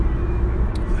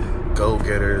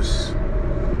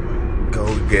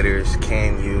go-getters,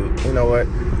 can you? You know what?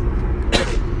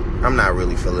 I'm not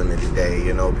really feeling it today,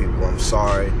 you know, people. I'm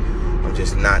sorry. I'm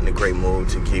just not in a great mood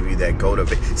to give you that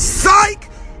Psych!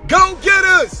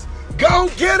 Go-getters!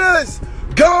 Go-getters!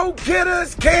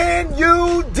 Go-getters! Can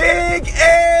you dig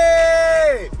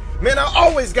it? Man, I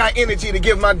always got energy to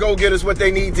give my go-getters what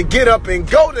they need to get up and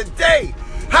go today.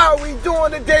 How are we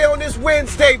doing today on this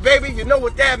Wednesday, baby? You know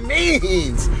what that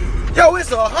means. Yo,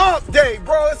 it's a hump day,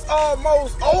 bro. It's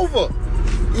almost over.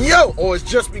 Yo, or it's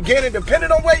just beginning. Depending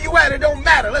on where you at, it don't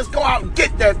matter. Let's go out and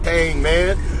get that thing,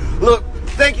 man. Look,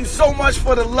 thank you so much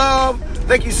for the love.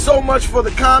 Thank you so much for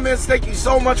the comments. Thank you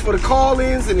so much for the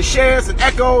call-ins and the shares and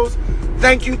echoes.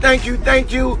 Thank you, thank you,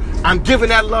 thank you. I'm giving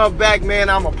that love back, man.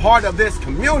 I'm a part of this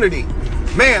community.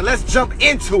 Man, let's jump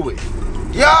into it.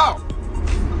 Yo,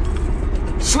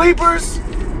 sleepers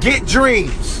get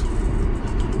dreams.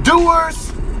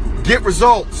 Doers get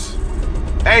results.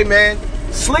 Hey, man,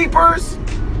 sleepers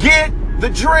get the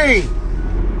dream.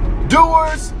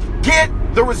 Doers get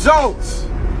the results.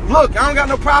 Look, I don't got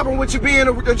no problem with you being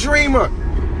a dreamer.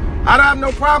 I don't have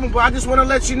no problem, but I just want to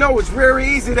let you know it's very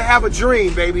easy to have a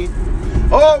dream, baby.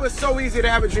 Oh, it's so easy to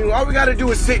have a dream. All we got to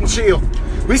do is sit and chill.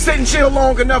 We sit and chill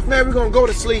long enough, man, we're going to go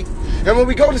to sleep. And when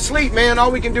we go to sleep, man,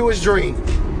 all we can do is dream.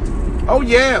 Oh,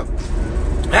 yeah.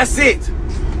 That's it.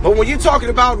 But when you're talking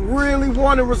about really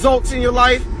wanting results in your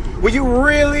life, when you're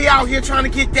really out here trying to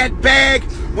get that bag,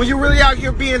 when you're really out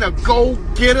here being a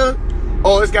go-getter,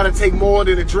 oh, it's got to take more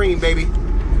than a dream, baby.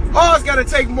 Oh, it's got to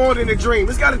take more than a dream.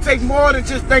 It's got to take more than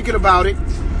just thinking about it.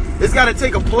 It's got to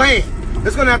take a plan.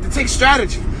 It's going to have to take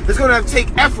strategy. It's going to have to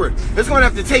take effort. It's going to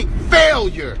have to take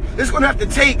failure. It's going to have to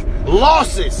take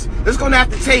losses. It's going to have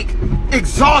to take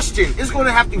exhaustion. It's going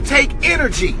to have to take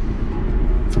energy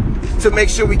to make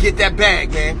sure we get that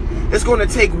bag, man. It's going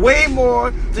to take way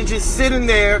more than just sitting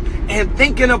there and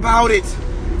thinking about it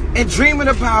and dreaming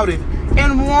about it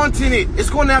and wanting it. It's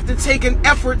going to have to take an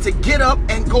effort to get up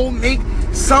and go make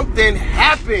something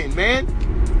happen, man.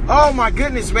 Oh my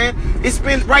goodness, man.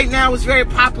 Right now it's very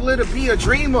popular to be a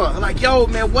dreamer. Like, yo,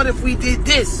 man, what if we did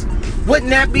this? Wouldn't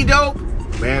that be dope?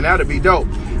 Man, that'd be dope.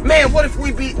 Man, what if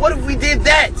we did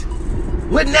that?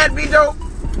 Wouldn't that be dope?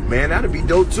 Man, that'd be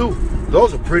dope too.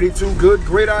 Those are two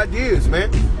great ideas, man.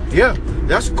 Yeah,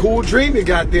 that's a cool dream you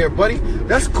got there, buddy.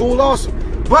 That's cool,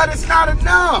 awesome. But it's not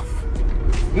enough.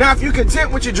 Now, if you're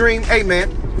content with your dream, hey, man,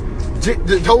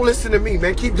 don't listen to me,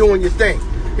 man. Keep doing your thing.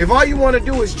 If all you want to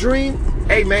do is dream,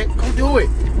 hey, man, go do it.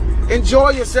 Enjoy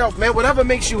yourself, man. Whatever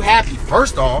makes you happy,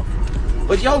 first off.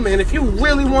 But, yo, man, if you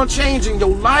really want change in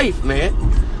your life, man,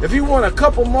 if you want a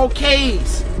couple more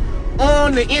K's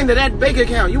on the end of that bank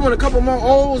account, you want a couple more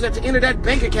O's at the end of that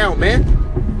bank account, man.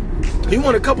 You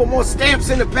want a couple more stamps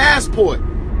in the passport.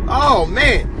 Oh,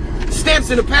 man. Stamps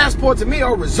in the passport to me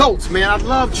are results, man. I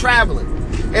love traveling.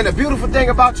 And the beautiful thing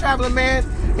about traveling, man,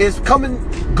 is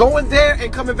going there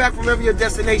and coming back from every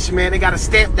destination, man. They got to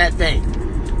stamp that thing.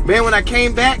 Man, when I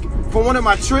came back for one of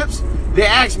my trips, they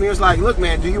asked me, it was like, look,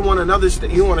 man, do you want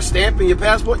you want a stamp in your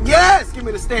passport? Yes, give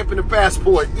me the stamp in the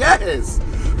passport. Yes,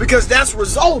 because that's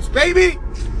results, baby.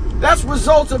 That's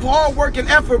results of hard work and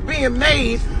effort being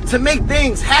made to make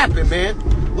things happen, man.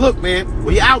 Look, man,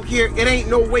 when you're out here, it ain't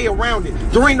no way around it.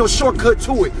 There ain't no shortcut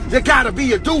to it. You gotta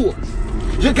be a doer.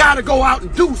 You gotta go out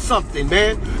and do something,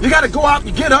 man. You gotta go out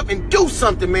and get up and do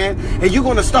something, man. And you're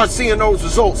gonna start seeing those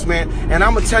results, man. And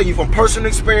I'm gonna tell you from personal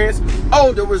experience,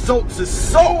 oh, the results is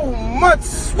so much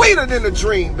sweeter than a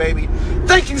dream, baby.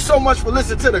 Thank you so much for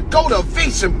listening to the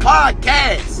Go-Tivation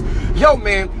Podcast. Yo,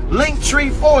 man,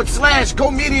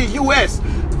 Linktree/Go Media US.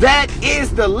 That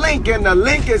is the link, and the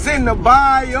link is in the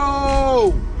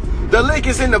bio. The link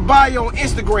is in the bio on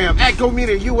Instagram at Go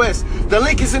Media US. The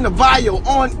link is in the bio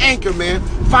on Anchor, man.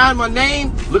 Find my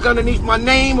name, look underneath my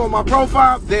name on my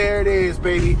profile. There it is,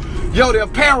 baby. Yo, the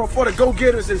apparel for the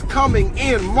Go-Getters is coming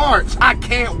in March. I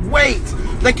can't wait.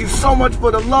 Thank you so much for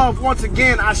the love. Once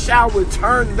again, I shall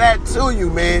return that to you,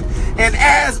 man. And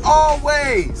as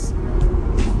always,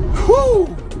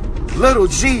 whoo, little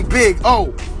G, big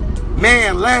O.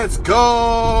 Man, let's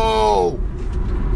go.